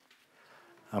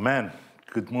Amen.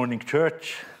 Good morning,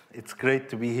 church. It's great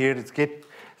to be here. It's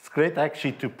great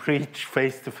actually to preach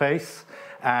face to face.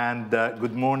 And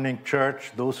good morning,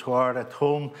 church, those who are at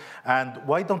home. And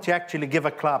why don't you actually give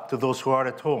a clap to those who are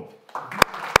at home?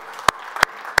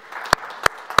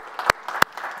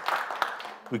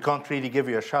 We can't really give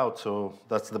you a shout, so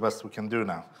that's the best we can do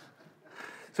now.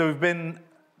 So we've been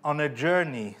on a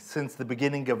journey since the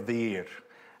beginning of the year.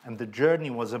 And the journey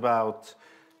was about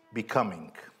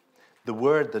becoming. The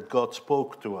word that God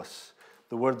spoke to us,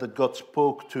 the word that God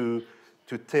spoke to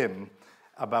Tim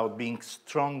about being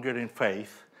stronger in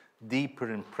faith,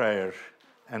 deeper in prayer,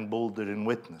 and bolder in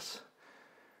witness.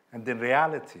 And in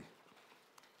reality,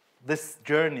 this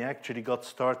journey actually got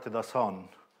started us on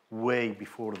way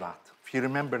before that. If you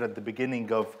remember at the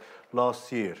beginning of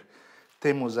last year,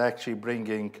 Tim was actually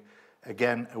bringing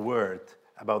again a word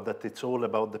about that it's all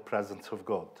about the presence of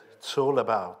God. It's all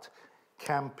about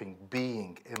camping,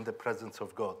 being in the presence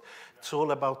of God. It's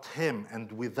all about Him,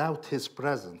 and without His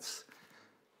presence,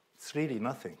 it's really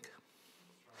nothing.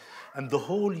 And the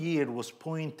whole year was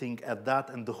pointing at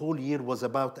that, and the whole year was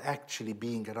about actually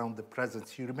being around the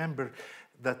presence. You remember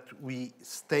that we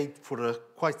stayed for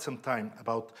quite some time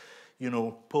about,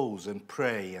 pause and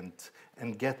pray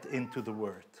and get into the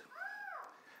Word.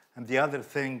 And the other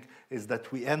thing is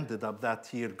that we ended up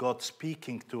that year, God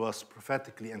speaking to us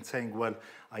prophetically and saying, well,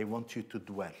 I want you to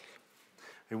dwell.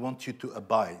 I want you to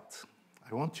abide.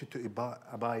 I want you to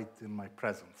abide in my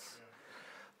presence.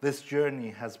 This journey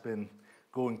has been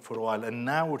going for a while. And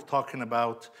now we're talking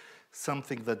about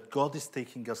something that God is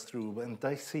taking us through. And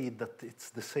I see that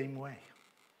it's the same way.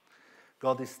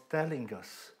 God is telling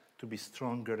us to be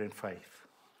stronger in faith.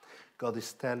 God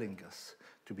is telling us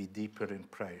to be deeper in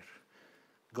prayer.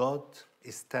 God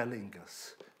is telling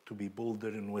us to be bolder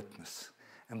in witness.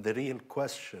 And the real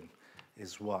question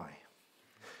is why?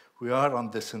 We are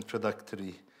on this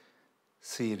introductory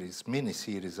series,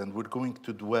 mini-series, and we're going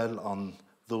to dwell on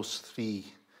those three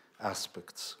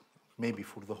aspects, maybe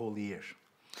for the whole year.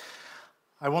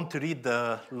 I want to read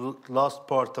the last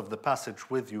part of the passage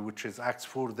with you, which is Acts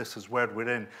 4. This is where we're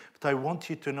in. But I want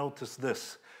you to notice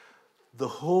this. The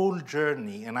whole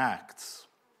journey in Acts,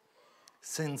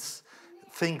 since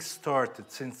things started,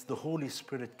 since the Holy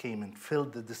Spirit came and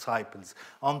filled the disciples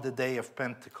on the day of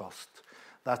Pentecost,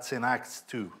 that's in Acts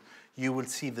 2, you will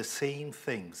see the same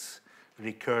things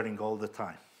recurring all the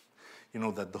time.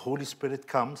 That the Holy Spirit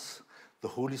comes, the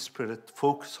Holy Spirit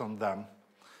focuses on them,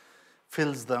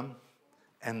 fills them,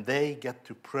 and they get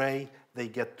to pray, they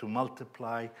get to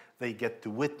multiply, they get to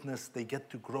witness, they get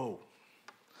to grow.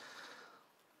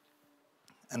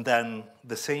 And then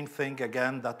the same thing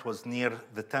again, that was near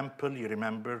the temple. You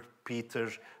remember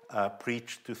Peter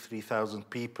preached to 3,000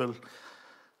 people.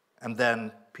 And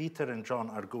then Peter and John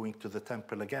are going to the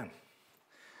temple again.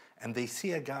 And they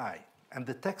see a guy. And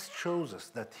the text shows us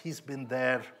that he's been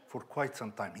there for quite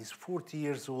some time. He's 40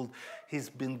 years old. He's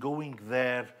been going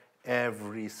there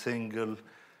every single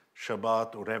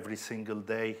Shabbat or every single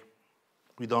day.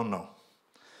 We don't know.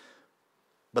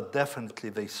 But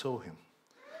definitely they saw him.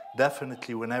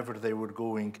 Definitely, whenever they were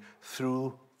going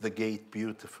through the gate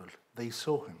beautiful, they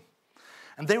saw him.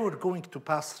 And they were going to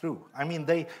pass through. I mean,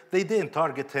 they didn't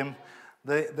target him.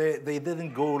 They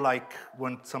didn't go like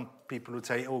when some people would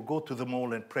say, go to the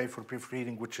mall and pray for people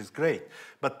reading, which is great.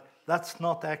 But that's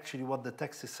not actually what the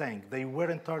text is saying. They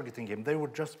weren't targeting him. They were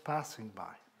just passing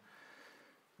by.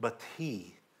 But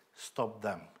he stopped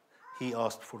them. He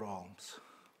asked for alms.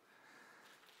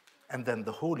 And then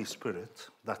the Holy Spirit,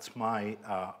 that's my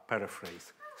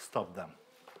paraphrase, stopped them.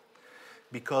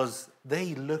 Because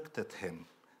they looked at him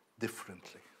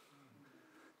differently.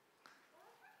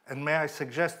 And may I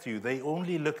suggest to you, they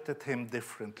only looked at him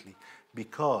differently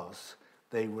because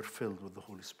they were filled with the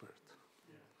Holy Spirit.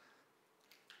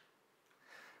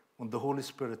 When the Holy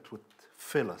Spirit would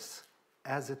fill us,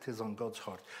 as it is on God's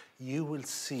heart, you will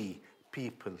see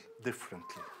people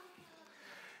differently.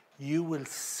 You will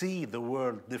see the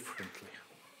world differently.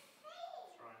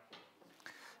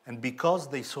 And because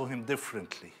they saw him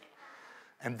differently,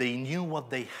 and they knew what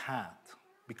they had,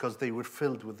 because they were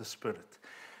filled with the Spirit.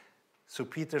 So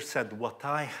Peter said, what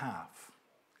I have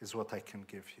is what I can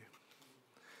give you.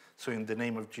 So in the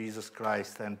name of Jesus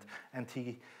Christ, and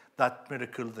that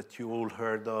miracle that you all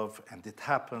heard of, and it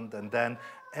happened, and then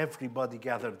everybody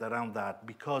gathered around that,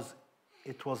 because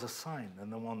it was a sign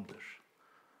and a wonder.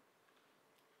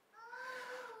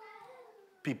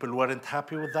 People weren't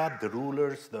happy with that. The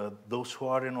rulers, those who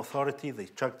are in authority, they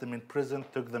chucked them in prison,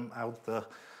 took them out the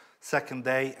second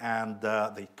day, and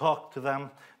they talked to them.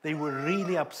 They were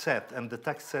really upset, and the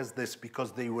text says this,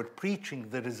 because they were preaching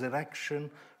the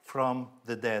resurrection from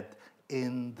the dead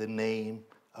in the name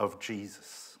of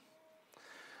Jesus.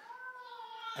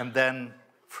 And then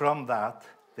from that,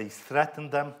 they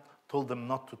threatened them, told them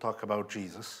not to talk about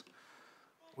Jesus,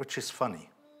 which is funny,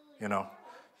 you know.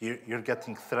 You're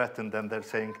getting threatened and they're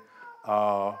saying,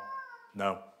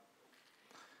 no.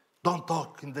 Don't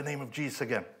talk in the name of Jesus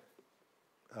again.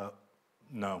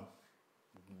 No,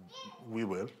 we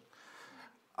will.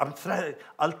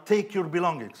 I'll take your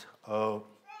belongings.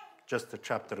 Just a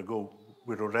chapter ago,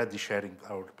 we're already sharing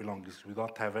our belongings. We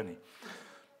don't have any.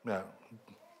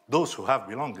 Those who have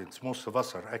belongings, most of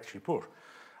us are actually poor.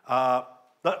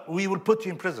 But we will put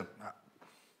you in prison.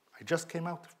 I just came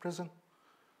out of prison.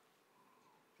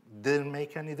 Didn't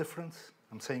make any difference.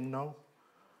 I'm saying no.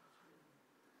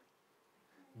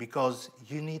 Because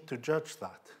you need to judge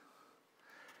that.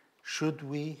 Should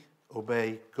we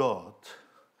obey God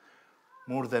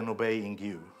more than obeying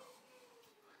you?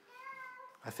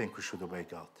 I think we should obey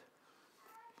God.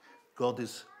 God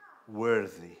is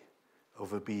worthy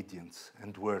of obedience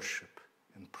and worship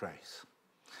and praise.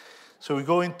 So we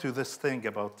go into this thing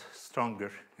about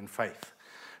stronger in faith.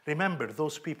 Remember,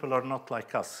 those people are not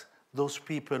like us. Those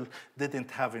people didn't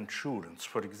have insurance,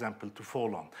 for example, to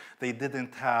fall on. They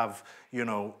didn't have,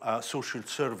 social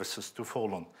services to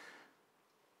fall on.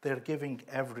 They're giving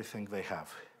everything they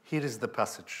have. Here is the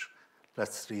passage.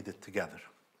 Let's read it together.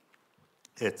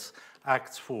 It's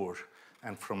Acts 4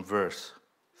 and from verse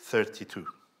 32.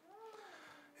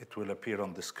 It will appear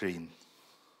on the screen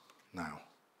now.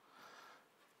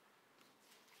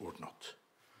 Or not.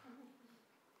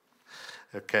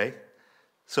 Okay?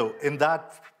 So in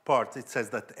that part, it says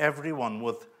that everyone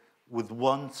with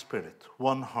one spirit,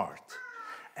 one heart,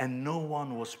 and no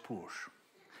one was poor.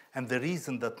 And the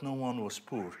reason that no one was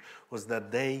poor was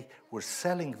that they were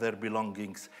selling their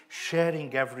belongings,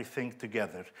 sharing everything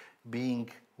together, being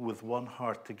with one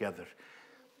heart together.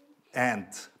 And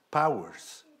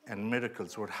powers and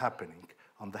miracles were happening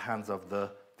on the hands of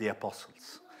the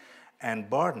apostles. And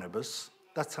Barnabas,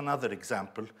 that's another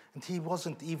example. And he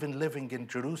wasn't even living in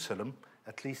Jerusalem,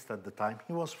 at least at the time.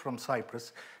 He was from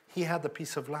Cyprus. He had a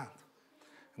piece of land.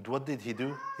 And what did he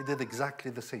do? He did exactly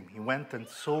the same. He went and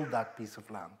sold that piece of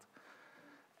land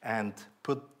and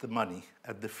put the money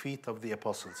at the feet of the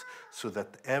apostles so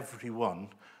that everyone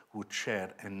would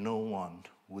share and no one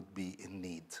would be in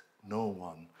need. No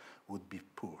one would be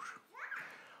poor.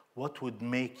 What would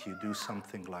make you do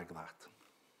something like that?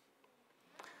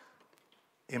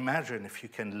 Imagine if you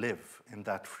can live in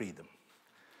that freedom.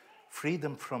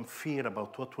 Freedom from fear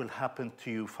about what will happen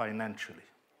to you financially.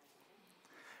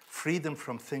 Freedom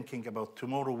from thinking about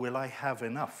tomorrow, will I have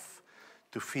enough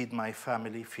to feed my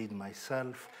family, feed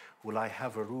myself? Will I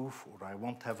have a roof or I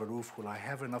won't have a roof? Will I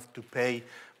have enough to pay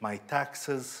my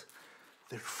taxes?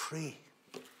 They're free.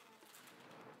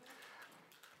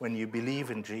 When you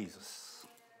believe in Jesus,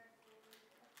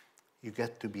 you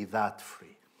get to be that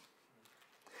free.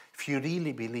 If you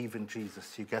really believe in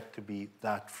Jesus, you get to be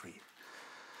that free.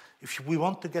 If we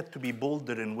want to get to be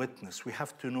bolder in witness, we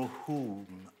have to know whom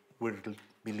we're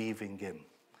believing in.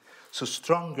 So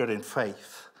stronger in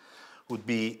faith would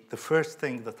be the first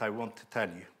thing that I want to tell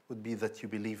you, would be that you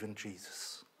believe in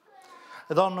Jesus.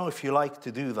 I don't know if you like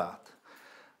to do that,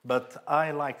 but I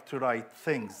like to write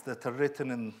things that are written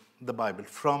in the Bible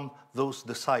from those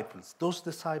disciples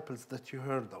that you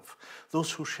heard of,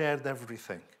 those who shared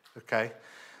everything, okay?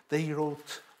 They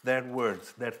wrote their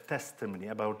words, their testimony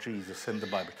about Jesus in the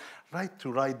Bible.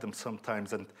 Write them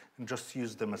sometimes and just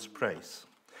use them as praise.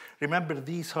 Remember,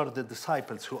 these are the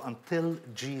disciples who, until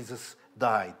Jesus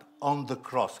died on the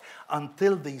cross,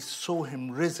 until they saw him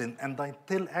risen, and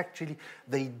until actually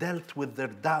they dealt with their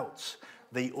doubts,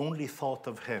 they only thought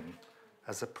of him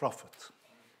as a prophet,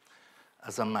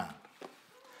 as a man.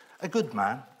 A good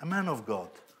man, a man of God,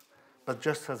 but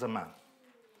just as a man.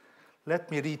 Let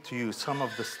me read to you some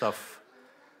of the stuff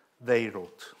they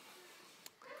wrote.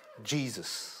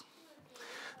 Jesus,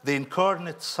 the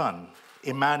incarnate Son,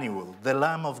 Emmanuel, the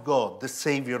Lamb of God, the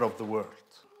Savior of the world.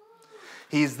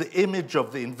 He is the image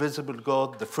of the invisible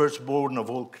God, the firstborn of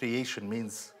all creation,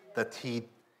 means that he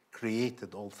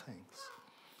created all things.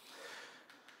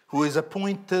 Who is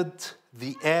appointed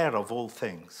the heir of all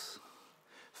things,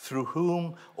 through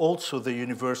whom also the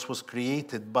universe was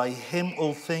created. By him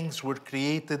all things were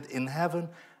created in heaven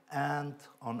and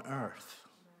on earth.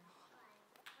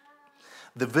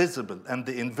 The visible and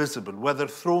the invisible, whether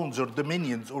thrones or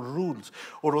dominions or rules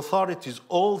or authorities,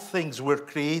 all things were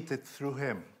created through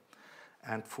him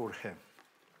and for him.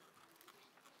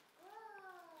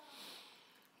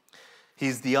 He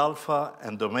is the Alpha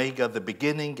and Omega, the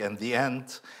beginning and the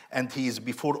end, and he is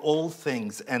before all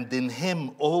things, and in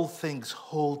him all things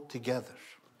hold together.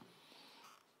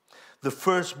 The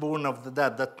firstborn of the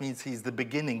dead, that means he's the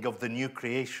beginning of the new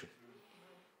creation.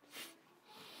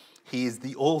 He is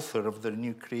the author of the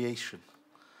new creation.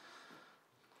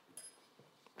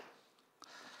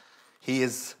 He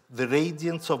is the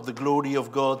radiance of the glory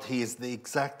of God. He is the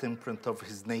exact imprint of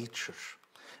his nature.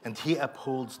 And he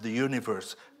upholds the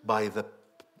universe by the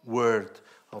word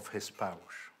of his power.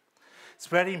 It's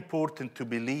very important to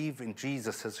believe in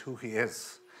Jesus as who he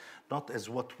is, not as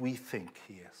what we think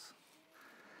he is.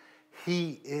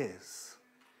 He is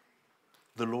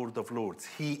the Lord of Lords.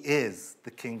 He is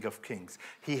the King of Kings.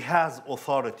 He has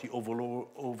authority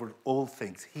over all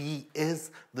things. He is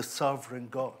the sovereign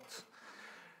God.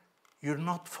 You're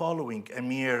not following a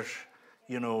mere,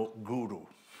 guru.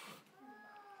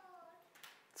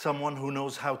 Someone who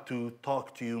knows how to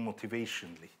talk to you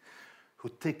motivationally, who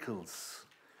tickles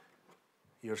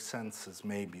your senses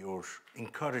maybe, or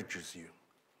encourages you.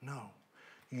 No,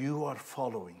 you are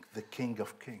following the King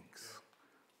of Kings,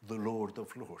 the Lord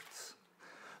of Lords,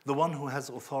 the one who has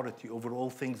authority over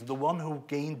all things, the one who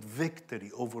gained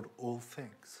victory over all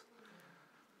things.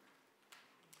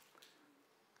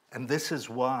 And this is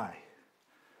why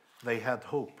they had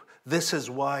hope. This is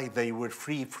why they were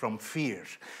free from fear.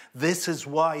 This is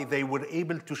why they were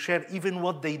able to share even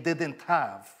what they didn't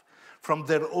have from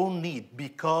their own need,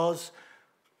 because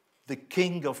the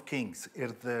King of Kings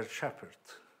is their shepherd,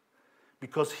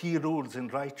 because he rules in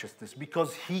righteousness,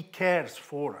 because he cares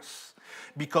for us,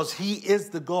 because he is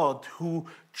the God who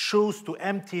chose to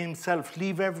empty himself,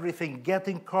 leave everything, get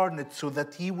incarnate so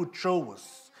that he would show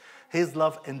us his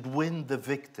love and win the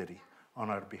victory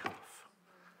on our behalf.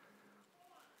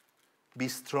 Be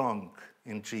strong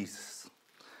in Jesus.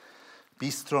 Be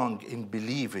strong in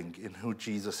believing in who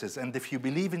Jesus is. And if you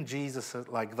believe in Jesus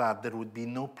like that, there would be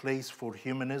no place for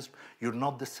humanism. You're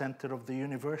not the center of the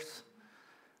universe.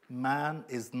 Man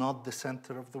is not the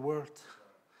center of the world.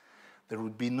 There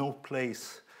would be no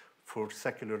place for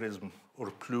secularism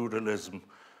or pluralism.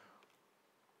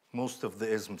 Most of the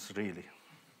isms, really.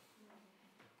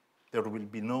 There will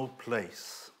be no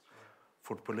place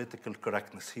for political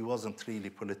correctness. He wasn't really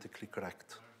politically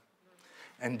correct.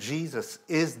 And Jesus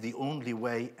is the only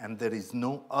way, and there is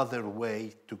no other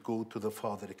way to go to the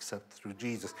Father except through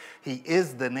Jesus. He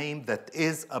is the name that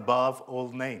is above all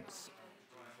names.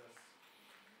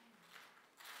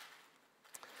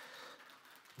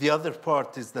 The other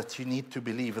part is that you need to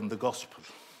believe in the gospel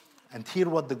and hear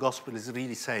what the gospel is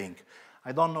really saying.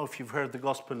 I don't know if you've heard the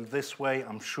gospel this way.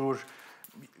 I'm sure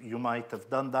you might have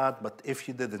done that, but if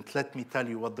you didn't, let me tell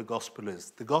you what the gospel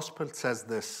is. The gospel says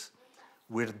this: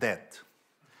 we're dead.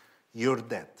 You're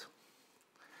dead.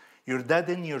 You're dead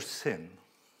in your sin.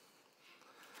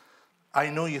 I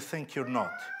know you think you're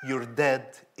not. You're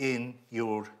dead in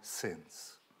your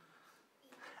sins.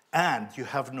 And you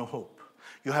have no hope.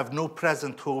 You have no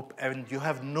present hope, and you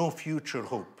have no future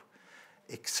hope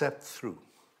except through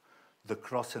the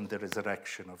cross and the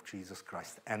resurrection of Jesus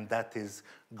Christ. And that is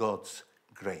God's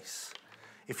grace.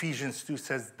 Ephesians 2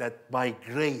 says that by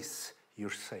grace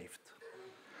you're saved.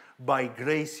 By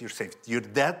grace you're saved. You're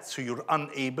dead, so you're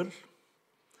unable.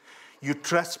 You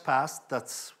trespassed,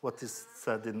 that's what is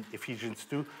said in Ephesians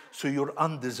 2, so you're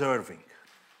undeserving.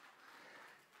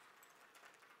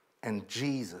 And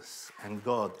Jesus and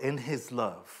God, in his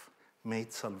love,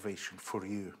 made salvation for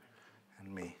you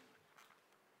and me.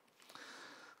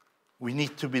 We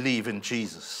need to believe in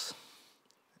Jesus,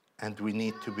 and we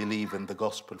need to believe in the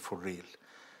gospel for real.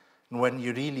 And when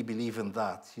you really believe in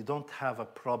that, you don't have a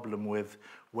problem with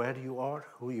where you are,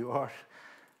 who you are,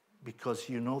 because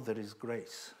you know there is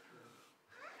grace.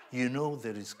 You know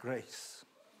there is grace.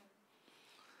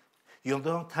 You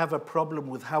don't have a problem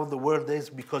with how the world is,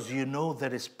 because you know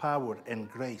there is power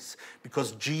and grace,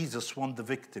 because Jesus won the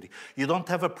victory. You don't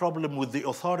have a problem with the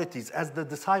authorities, as the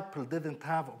disciple didn't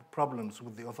have problems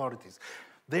with the authorities.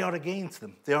 They are against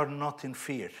them. They are not in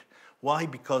fear. Why?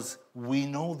 Because we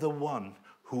know the one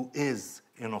who is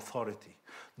in authority.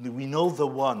 We know the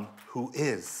one who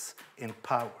is in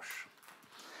power.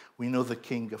 We know the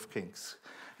King of Kings.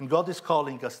 And God is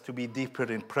calling us to be deeper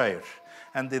in prayer.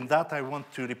 And in that, I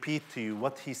want to repeat to you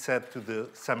what he said to the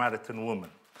Samaritan woman.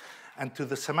 And to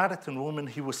the Samaritan woman,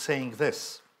 he was saying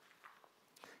this.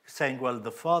 He's saying, well,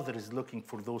 the Father is looking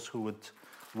for those who would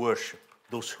worship,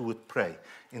 those who would pray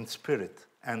in spirit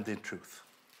and in truth.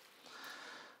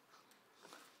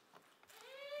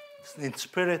 In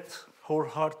spirit,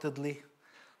 wholeheartedly,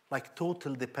 like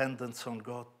total dependence on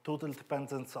God, total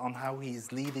dependence on how he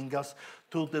is leading us,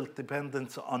 total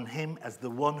dependence on him as the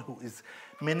one who is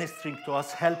ministering to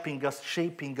us, helping us,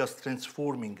 shaping us,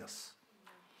 transforming us.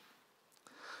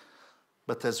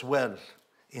 But as well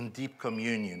in deep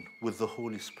communion with the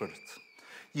Holy Spirit.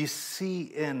 You see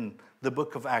in the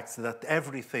book of Acts that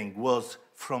everything was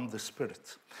from the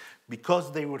Spirit.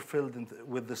 Because they were filled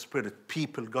with the Spirit,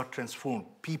 people got transformed,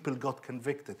 people got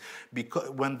convicted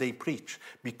when they preached.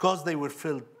 Because they were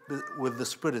filled with the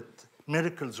Spirit,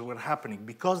 miracles were happening.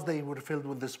 Because they were filled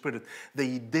with the Spirit,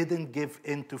 they didn't give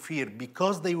in to fear.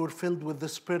 Because they were filled with the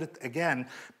Spirit, again,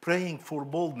 praying for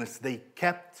boldness, they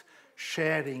kept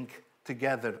sharing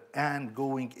together and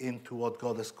going into what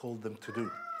God has called them to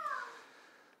do.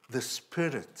 The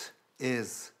Spirit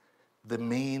is the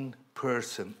main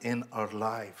person in our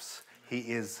lives. He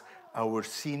is our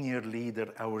senior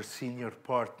leader, our senior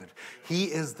partner. He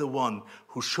is the one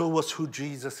who shows us who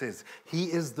Jesus is. He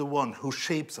is the one who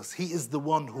shapes us. He is the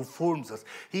one who forms us.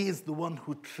 He is the one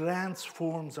who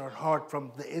transforms our heart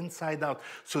from the inside out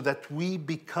so that we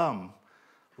become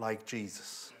like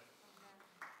Jesus.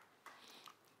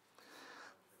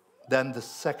 Then the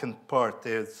second part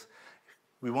is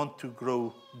we want to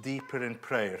grow deeper in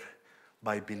prayer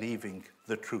by believing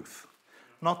the truth.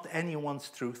 Not anyone's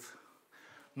truth,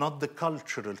 not the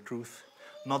cultural truth,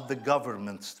 not the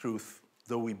government's truth,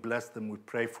 though we bless them, we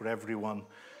pray for everyone,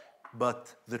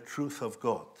 but the truth of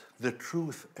God, the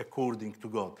truth according to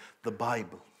God, the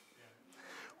Bible.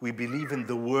 We believe in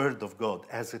the Word of God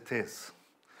as it is.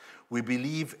 We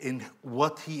believe in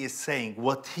what He is saying.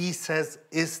 What He says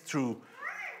is true.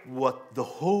 What the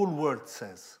whole Word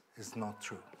says is not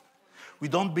true. We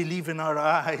don't believe in our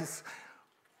eyes.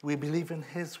 We believe in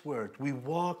His Word. We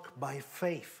walk by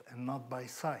faith and not by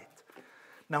sight.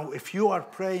 Now, if you are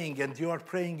praying and you are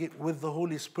praying it with the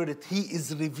Holy Spirit, He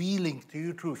is revealing to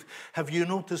you truth. Have you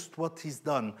noticed what He's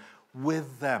done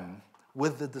with them,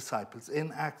 with the disciples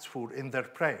in Acts 4 in their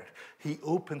prayer? He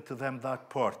opened to them that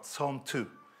part, Psalm 2.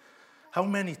 How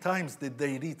many times did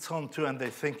they read Psalm 2 and they're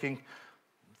thinking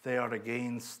they are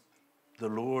against the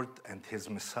Lord and His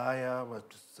Messiah?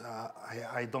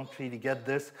 I don't really get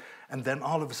this. And then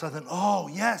all of a sudden, oh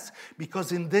yes,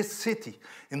 because in this city,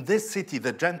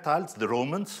 the Gentiles, the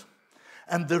Romans,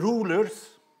 and the rulers,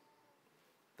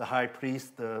 the high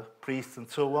priest, the priests, and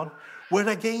so on, were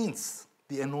against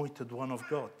the anointed one of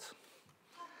God.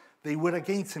 They were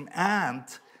against Him, and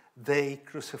they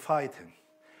crucified Him.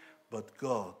 But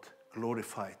God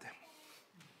glorified Him.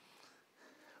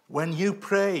 When you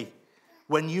pray,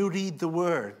 when you read the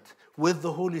Word with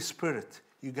the Holy Spirit,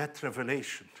 you get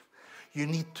revelation. You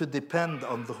need to depend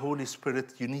on the Holy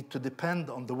Spirit. You need to depend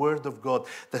on the Word of God,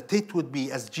 that it would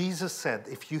be, as Jesus said,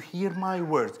 if you hear my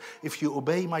words, if you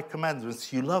obey my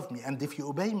commandments, you love me. And if you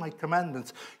obey my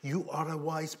commandments, you are a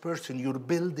wise person. You're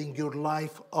building your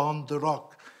life on the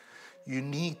rock. You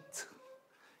need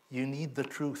the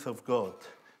truth of God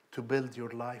to build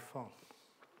your life on.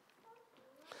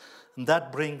 And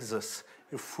that brings us,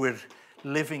 if we're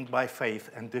living by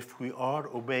faith, and if we are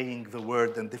obeying the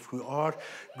Word, and if we are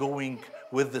going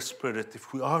with the Spirit,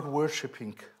 if we are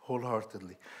worshiping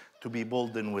wholeheartedly, to be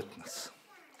bold in witness.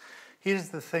 Here's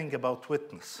the thing about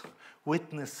witness.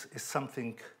 Witness is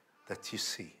something that you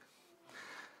see,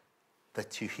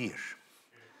 that you hear.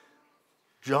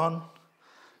 John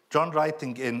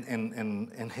writing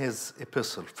in his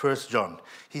epistle, 1 John,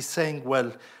 he's saying,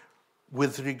 well,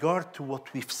 with regard to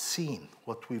what we've seen,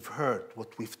 what we've heard, what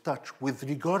we've touched, with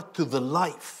regard to the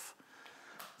life,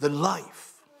 the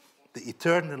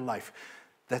eternal life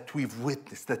that we've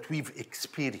witnessed, that we've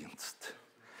experienced.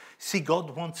 See,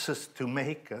 God wants to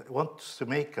make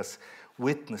us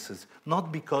witnesses,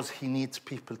 not because He needs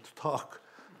people to talk,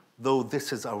 though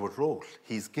this is our role.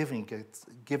 He's giving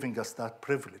us that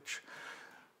privilege.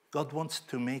 God wants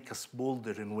to make us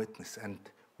bolder in witness and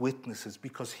witnesses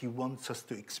because He wants us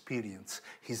to experience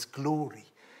His glory,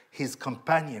 His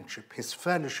companionship, His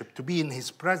fellowship, to be in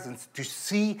His presence, to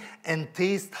see and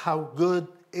taste how good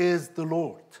is the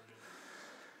Lord.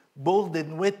 Bold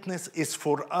in witness is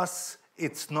for us,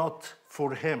 it's not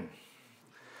for Him.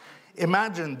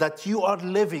 Imagine that you are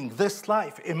living this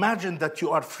life. Imagine that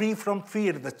you are free from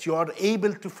fear, that you are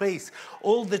able to face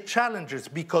all the challenges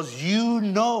because you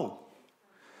know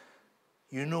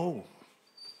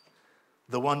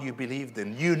the one you believed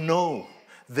in. You know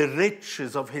the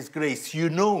riches of His grace. You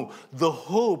know the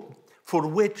hope for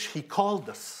which He called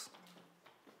us.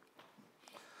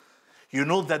 You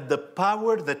know that the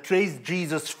power that raised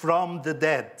Jesus from the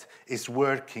dead is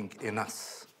working in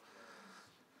us.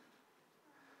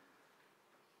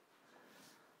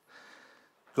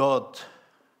 God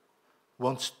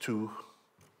wants to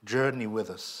journey with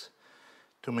us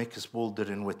to make us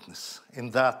bolder in witness.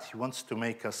 In that, He wants to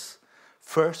make us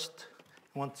first,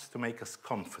 He wants to make us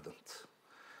confident.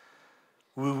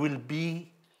 We will be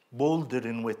bolder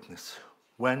in witness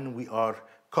when we are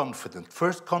confident.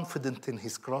 First, confident in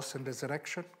His cross and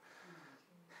resurrection.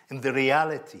 in the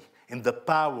reality, in the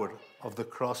power of the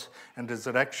cross and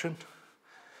resurrection.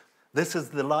 This is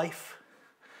the life.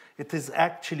 It is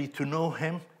actually to know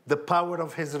him, the power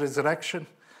of his resurrection,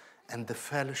 and the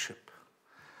fellowship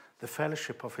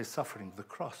of his suffering, the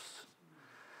cross.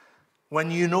 When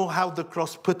you know how the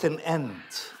cross put an end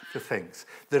to things,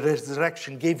 the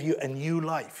resurrection gave you a new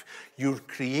life. You're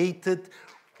created,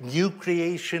 new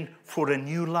creation for a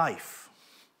new life.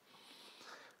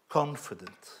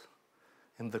 Confident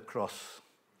in the cross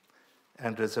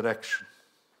and resurrection.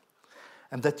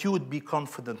 And that you would be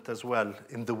confident as well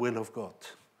in the will of God.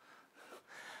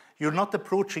 You're not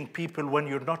approaching people when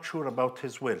you're not sure about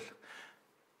his will.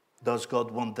 Does God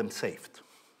want them saved?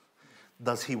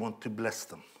 Does he want to bless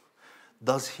them?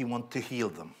 Does he want to heal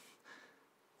them?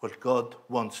 Well, God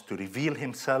wants to reveal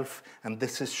himself, and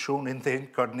this is shown in the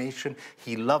incarnation.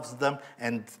 He loves them,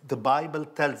 and the Bible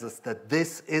tells us that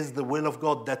this is the will of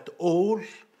God, that all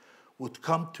would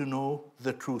come to know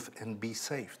the truth and be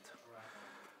saved.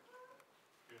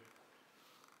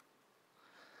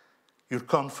 You're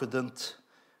confident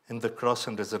in the cross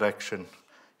and resurrection.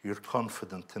 You're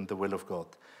confident in the will of God.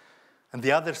 And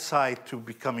the other side to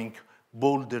becoming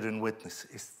bolder in witness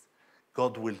is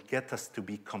God will get us to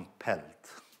be compelled.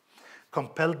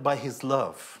 Compelled by his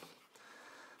love.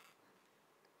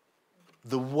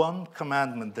 The one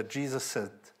commandment that Jesus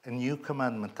said, a new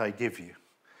commandment I give you,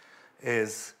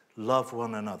 is love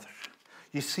one another.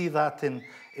 You see that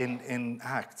in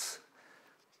Acts.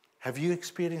 Have you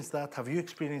experienced that? Have you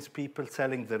experienced people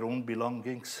selling their own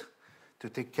belongings to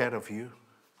take care of you?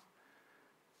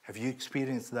 Have you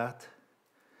experienced that?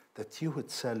 That you would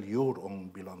sell your own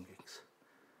belongings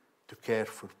to care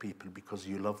for people because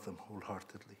you love them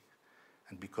wholeheartedly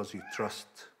and because you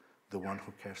trust the one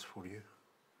who cares for you.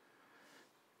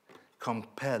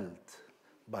 Compelled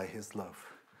by his love.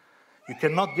 You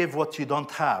cannot give what you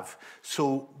don't have.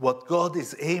 So what God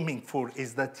is aiming for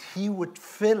is that he would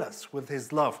fill us with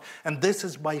his love. And this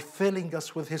is by filling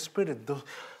us with his Spirit.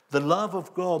 The love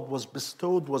of God was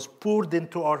bestowed, was poured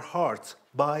into our hearts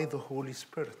by the Holy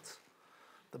Spirit,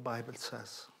 the Bible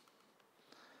says.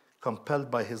 Compelled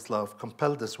by his love,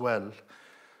 compelled as well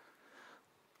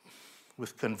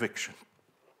with conviction.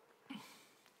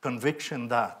 Conviction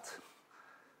that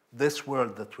this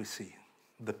world that we see,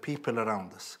 the people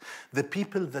around us, the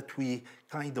people that we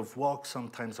kind of walk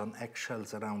sometimes on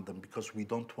eggshells around them because we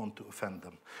don't want to offend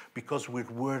them, because we're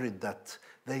worried that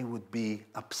they would be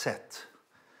upset.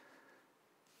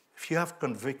 If you have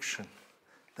conviction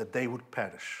that they would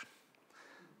perish,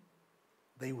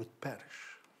 they would perish.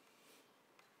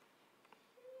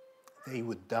 They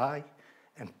would die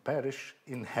and perish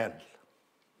in hell.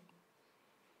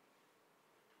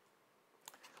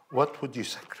 What would you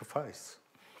sacrifice?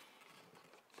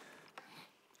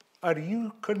 Are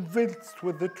you convinced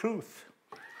with the truth?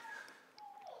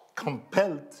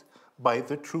 Compelled by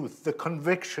the truth, the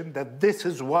conviction that this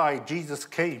is why Jesus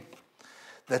came,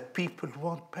 that people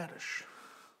won't perish,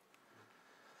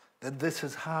 that this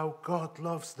is how God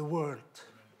loves the world,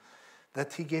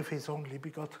 that he gave his only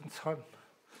begotten Son.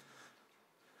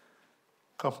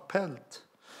 Compelled.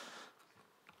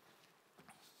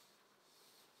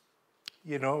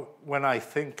 You know, when I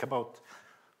think about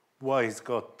why is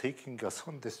God taking us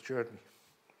on this journey?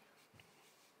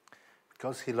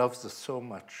 Because he loves us so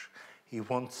much. He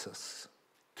wants us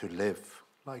to live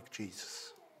like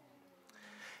Jesus.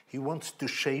 He wants to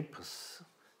shape us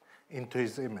into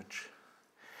his image.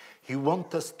 He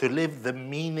wants us to live the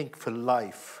meaningful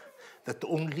life that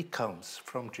only comes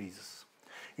from Jesus.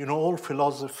 You know, all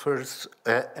philosophers,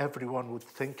 everyone would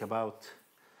think about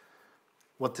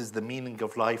what is the meaning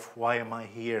of life? Why am I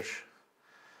here?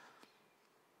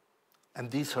 And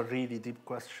these are really deep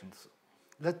questions.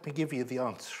 Let me give you the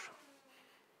answer.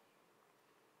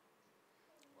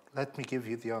 Let me give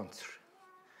you the answer.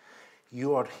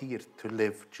 You are here to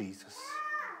live Jesus.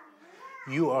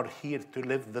 You are here to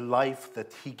live the life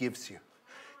that he gives you.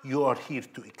 You are here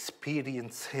to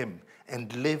experience him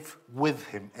and live with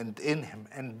him and in him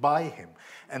and by him.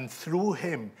 And through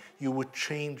him, you would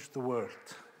change the world.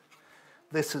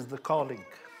 This is the calling.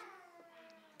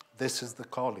 This is the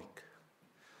calling.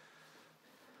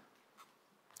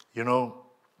 You know,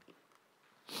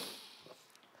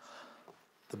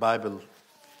 the Bible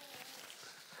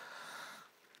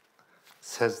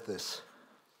says this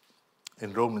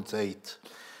in Romans 8. It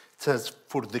says,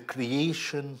 "For the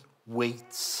creation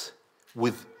waits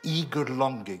with eager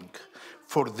longing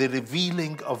for the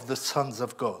revealing of the sons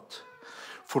of God.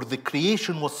 For the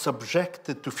creation was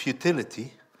subjected to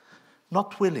futility,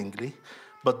 not willingly,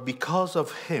 but because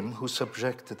of him who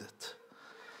subjected it.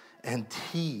 And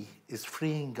he is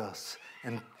freeing us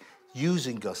and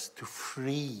using us to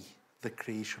free the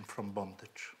creation from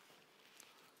bondage.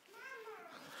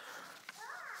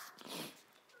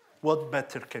 What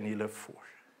better can you live for?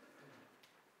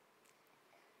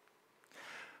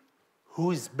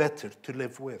 Who is better to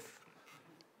live with?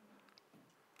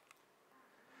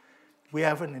 We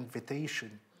have an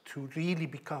invitation to really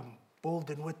become bold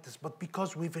and witness, but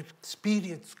because we've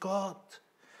experienced God,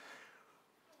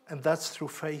 and that's through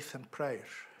faith and prayer,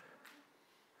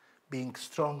 being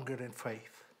stronger in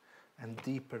faith and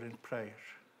deeper in prayer.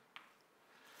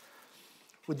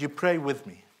 Would you pray with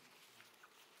me?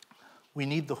 We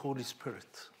need the Holy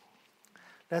Spirit.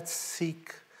 Let's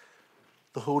seek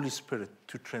the Holy Spirit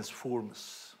to transform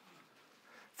us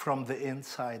from the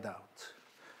inside out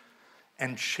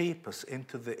and shape us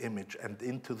into the image and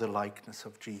into the likeness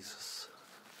of Jesus.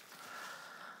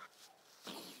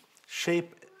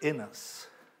 Shape in us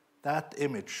that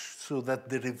image so that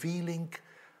the revealing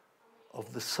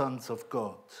of the sons of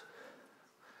God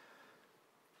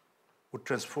would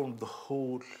transform the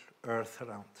whole earth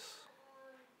around us.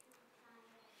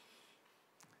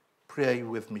 Pray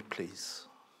with me, please.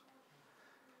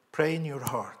 Pray in your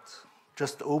heart.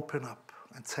 Just open up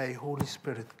and say, Holy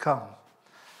Spirit, come.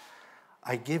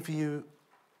 I give you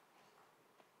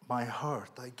my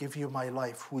heart. I give you my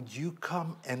life. Would you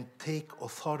come and take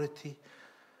authority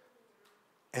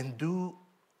and do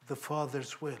the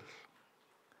Father's will?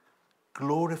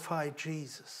 Glorify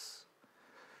Jesus.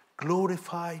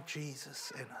 Glorify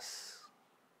Jesus in us.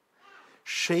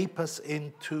 Shape us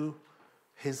into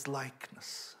his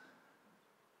likeness.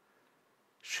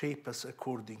 Shape us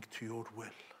according to your will.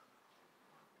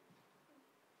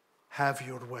 Have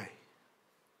your way.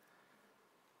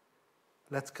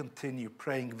 Let's continue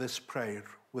praying this prayer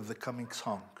with the coming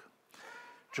song.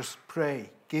 Just pray.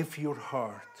 Give your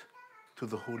heart to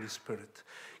the Holy Spirit.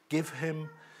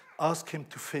 Ask him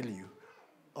to fill you.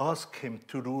 Ask him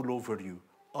to rule over you.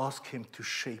 Ask him to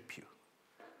shape you.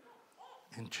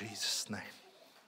 In Jesus' name.